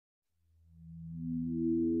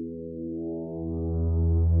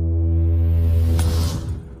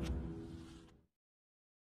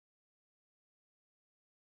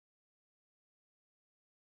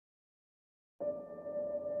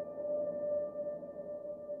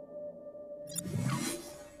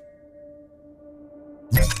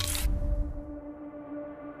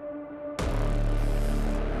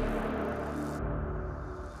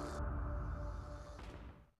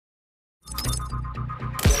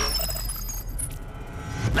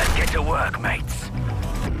Let's get to work, mates.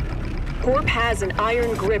 Corp has an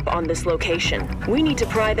iron grip on this location. We need to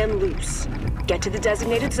pry them loose. Get to the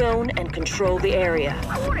designated zone and control the area.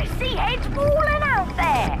 I want to see heads falling out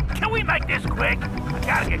there. Can we make this quick? I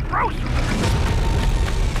gotta get groceries.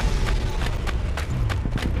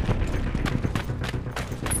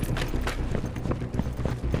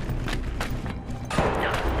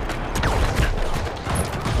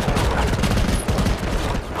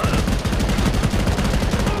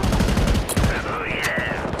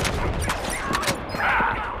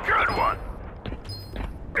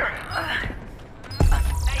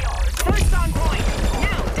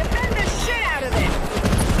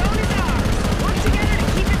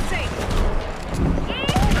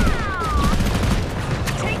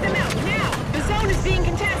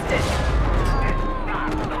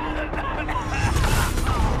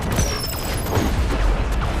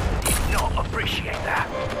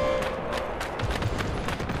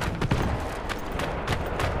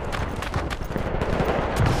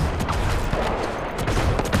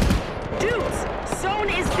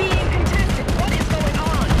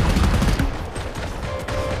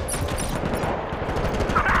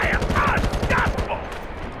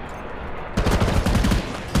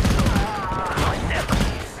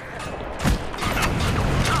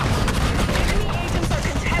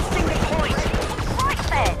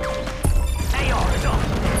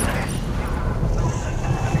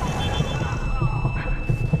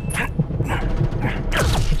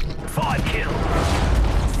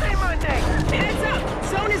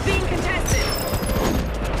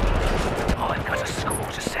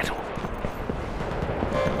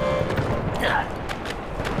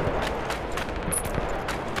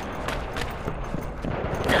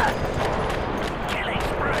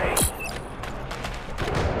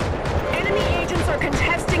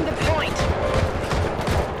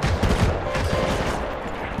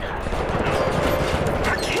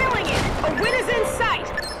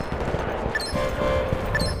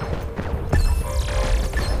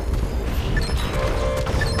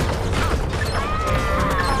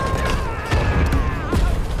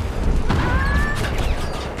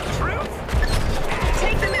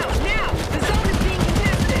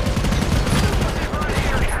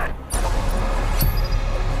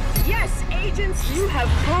 You have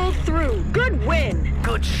pulled through. Good win.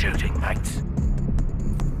 Good shooting, mates.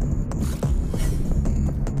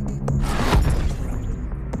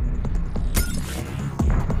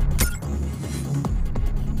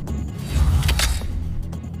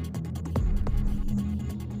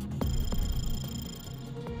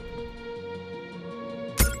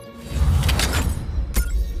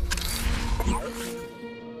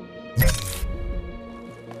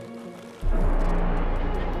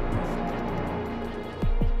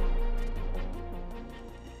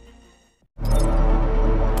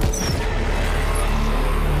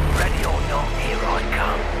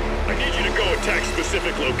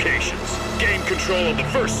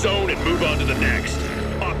 First zone and move on to the next.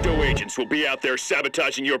 Octo agents will be out there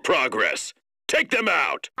sabotaging your progress. Take them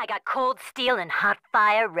out! I got cold steel and hot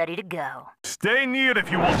fire ready to go. Stay near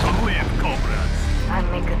if you want to live, comrades. I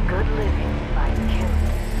make a good living by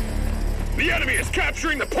killing. The enemy is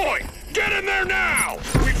capturing the point! Get in there now!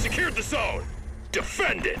 We've secured the zone.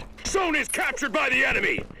 Defend it! Zone is captured by the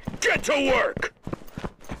enemy! Get to work!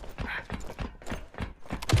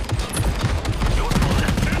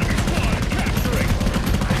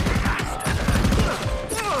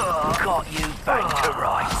 Got you banged to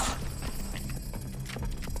rights.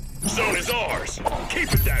 Zone is ours.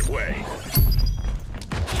 Keep it that way.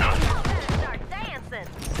 Start dancing.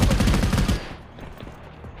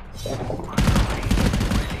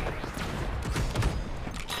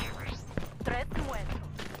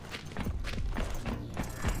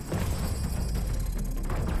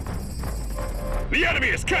 The enemy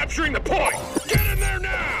is capturing the point. Get in there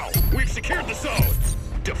now. We've secured the zone.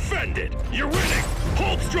 Defend it. You're winning.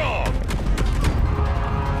 Hold strong.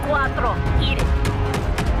 Cuatro, eat it.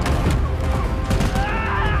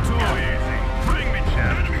 Too easy. Bring me,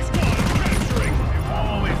 champ. Enemy squad is capturing.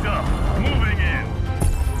 Always up. Moving in.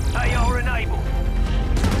 AR enabled.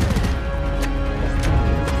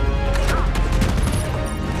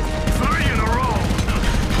 Three in a row.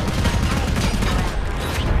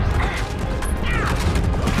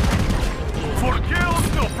 For kills,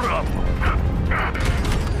 no problem.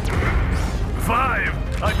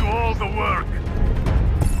 5. I do all the work.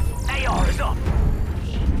 AR is up.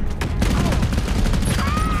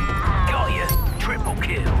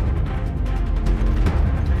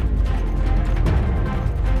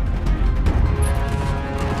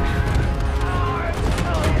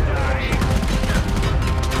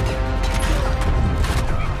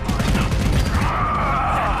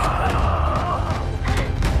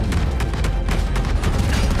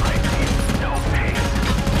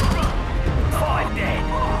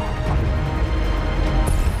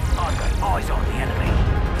 Eyes on the enemy.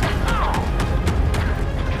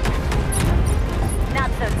 Not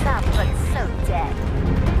so tough, but so dead.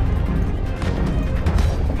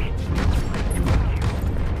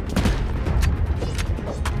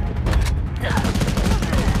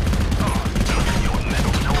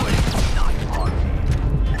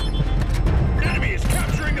 Enemy is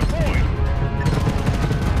capturing the point!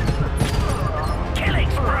 Killing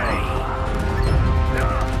spree!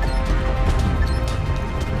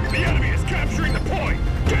 The enemy is capturing the point!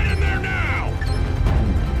 Get in there now!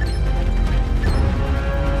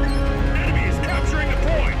 Enemy is capturing the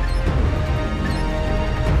point!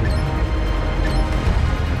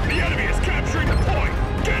 The enemy is capturing the point!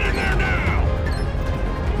 Get in there now!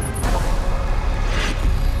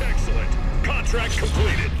 Excellent! Contract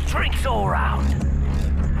completed! Drinks all round.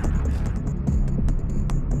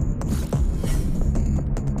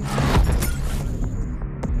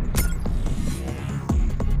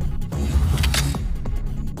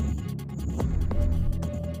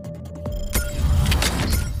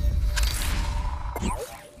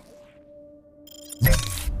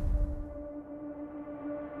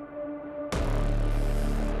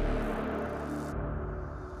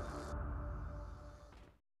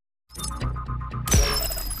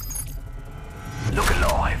 Look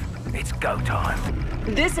alive. It's go time.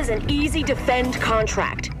 This is an easy defend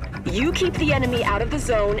contract. You keep the enemy out of the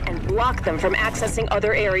zone and block them from accessing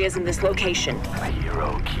other areas in this location. A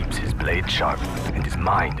hero keeps his blade sharp and his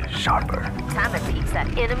mind sharper. Time to teach that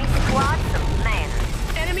enemy squad some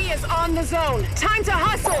manners. Enemy is on the zone. Time to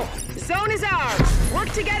hustle! Zone is ours. Work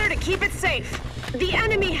together to keep it safe. The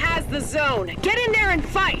enemy has the zone. Get in there and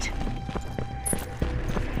fight!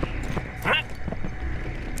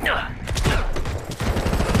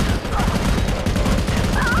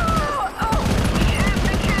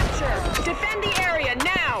 Defend the area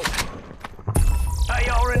now!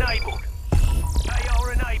 AR enabled.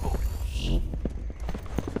 AR enabled. Shoot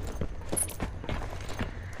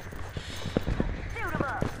 'em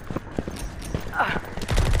up.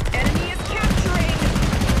 Enemy is capturing!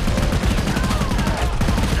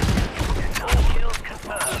 All kills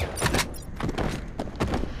confirmed.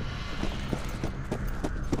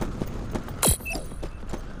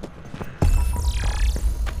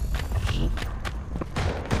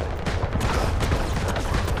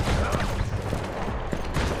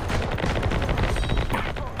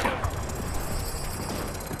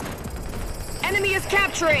 Enemy is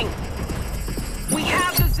capturing! We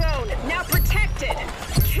have the zone, now protected!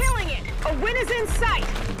 Killing it! A win is in sight!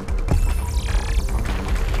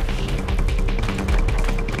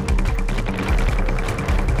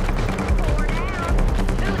 Four down.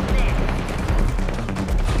 Who's next?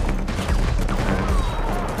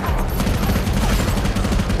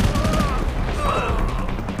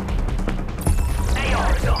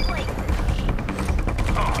 AR is on.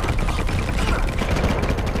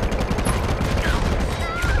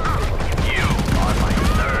 You are my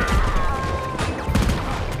third.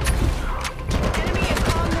 Enemy is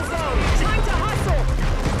on the zone! Time to hustle!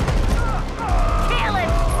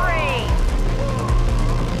 Killing spree.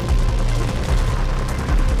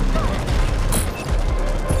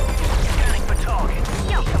 Scanning for targets.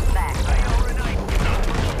 You'll come back. AR enabled.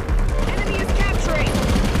 Enemy is capturing!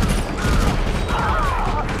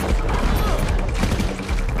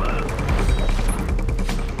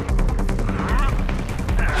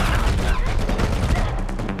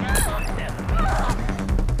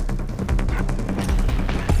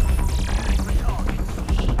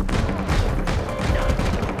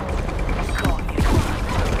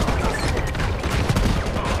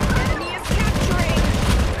 Enemy is capturing!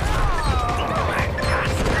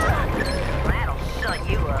 That'll shut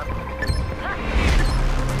you up.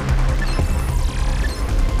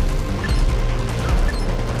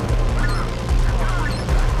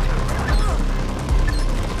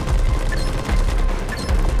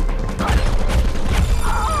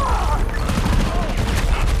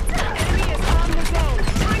 Enemy is on the zone!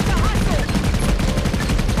 Time to hustle!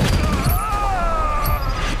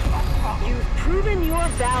 You've proven your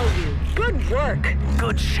value. Good work!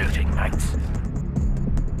 Good shooting, mates.